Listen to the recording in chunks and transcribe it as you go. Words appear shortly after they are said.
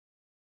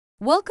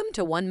Welcome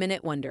to 1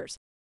 Minute Wonders.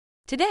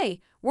 Today,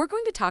 we're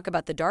going to talk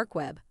about the dark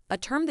web, a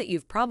term that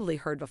you've probably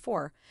heard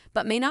before,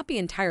 but may not be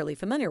entirely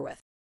familiar with.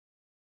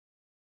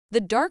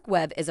 The dark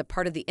web is a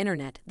part of the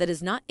internet that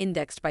is not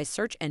indexed by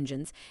search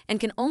engines and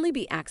can only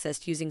be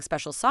accessed using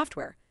special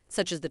software,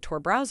 such as the Tor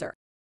browser.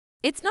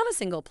 It's not a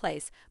single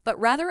place, but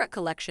rather a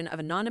collection of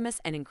anonymous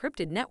and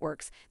encrypted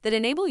networks that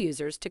enable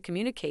users to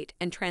communicate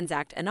and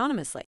transact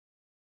anonymously.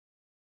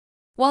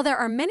 While there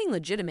are many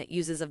legitimate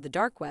uses of the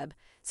dark web,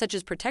 such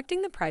as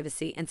protecting the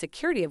privacy and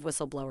security of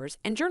whistleblowers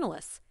and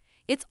journalists,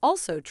 it's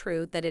also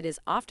true that it is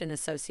often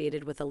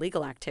associated with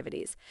illegal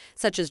activities,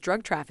 such as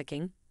drug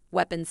trafficking,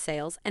 weapons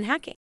sales, and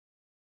hacking.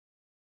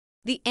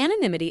 The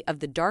anonymity of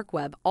the dark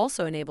web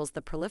also enables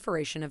the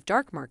proliferation of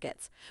dark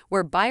markets,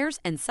 where buyers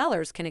and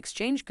sellers can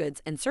exchange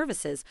goods and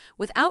services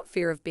without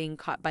fear of being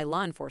caught by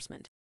law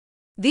enforcement.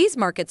 These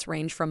markets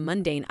range from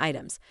mundane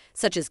items,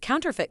 such as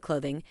counterfeit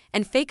clothing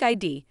and fake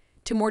ID,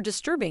 to more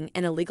disturbing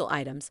and illegal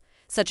items,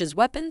 such as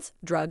weapons,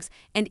 drugs,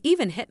 and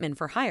even hitmen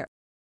for hire.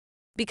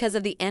 Because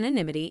of the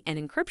anonymity and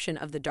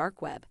encryption of the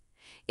dark web,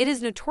 it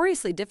is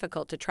notoriously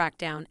difficult to track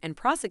down and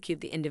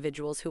prosecute the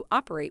individuals who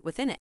operate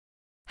within it.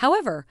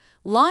 However,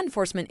 law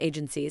enforcement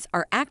agencies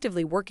are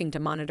actively working to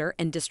monitor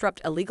and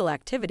disrupt illegal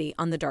activity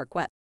on the dark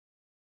web.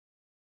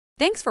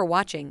 Thanks for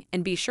watching,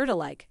 and be sure to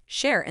like,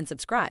 share, and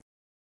subscribe.